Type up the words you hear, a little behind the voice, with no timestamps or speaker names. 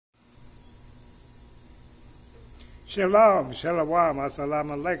Shalom, shalom,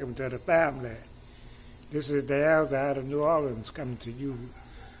 assalamu alaikum to the family. This is the elder out of New Orleans coming to you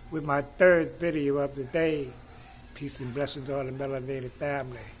with my third video of the day. Peace and blessings to all the melanated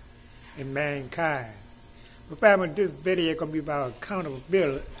family and mankind. But family, this video is going to be about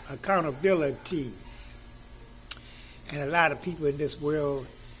accountability. And a lot of people in this world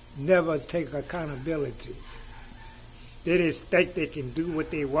never take accountability. They just think they can do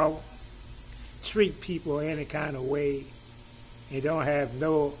what they want, treat people any kind of way, and don't have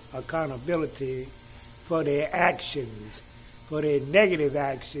no accountability for their actions, for their negative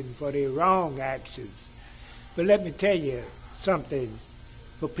actions, for their wrong actions. But let me tell you something,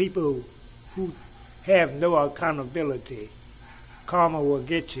 for people who have no accountability, karma will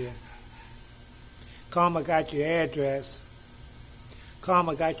get you. Karma got your address.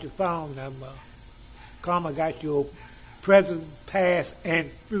 Karma got your phone number. Karma got your present, past, and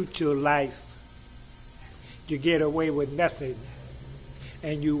future life. You get away with nothing,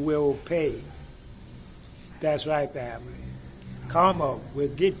 and you will pay. That's right, family. Karma will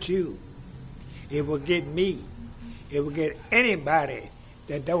get you. It will get me. It will get anybody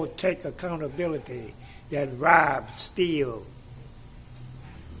that don't take accountability, that rob, steal,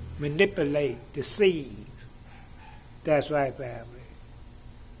 manipulate, deceive. That's right, family.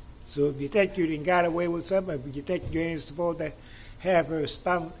 So if you think you done got away with something, if you think you ain't supposed to have a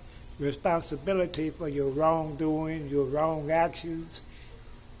responsibility for your wrongdoing, your wrong actions,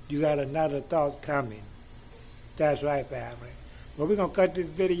 you got another thought coming. That's right, family. Well, we're going to cut this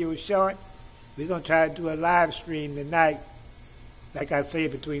video short. We're going to try to do a live stream tonight, like I say,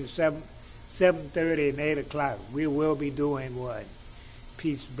 between 7:30 and 8 o'clock. We will be doing one.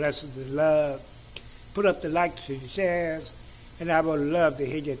 Peace, blessings, and love. Put up the likes and shares, and I would love to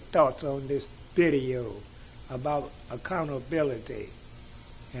hear your thoughts on this video about accountability.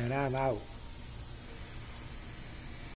 And I'm out.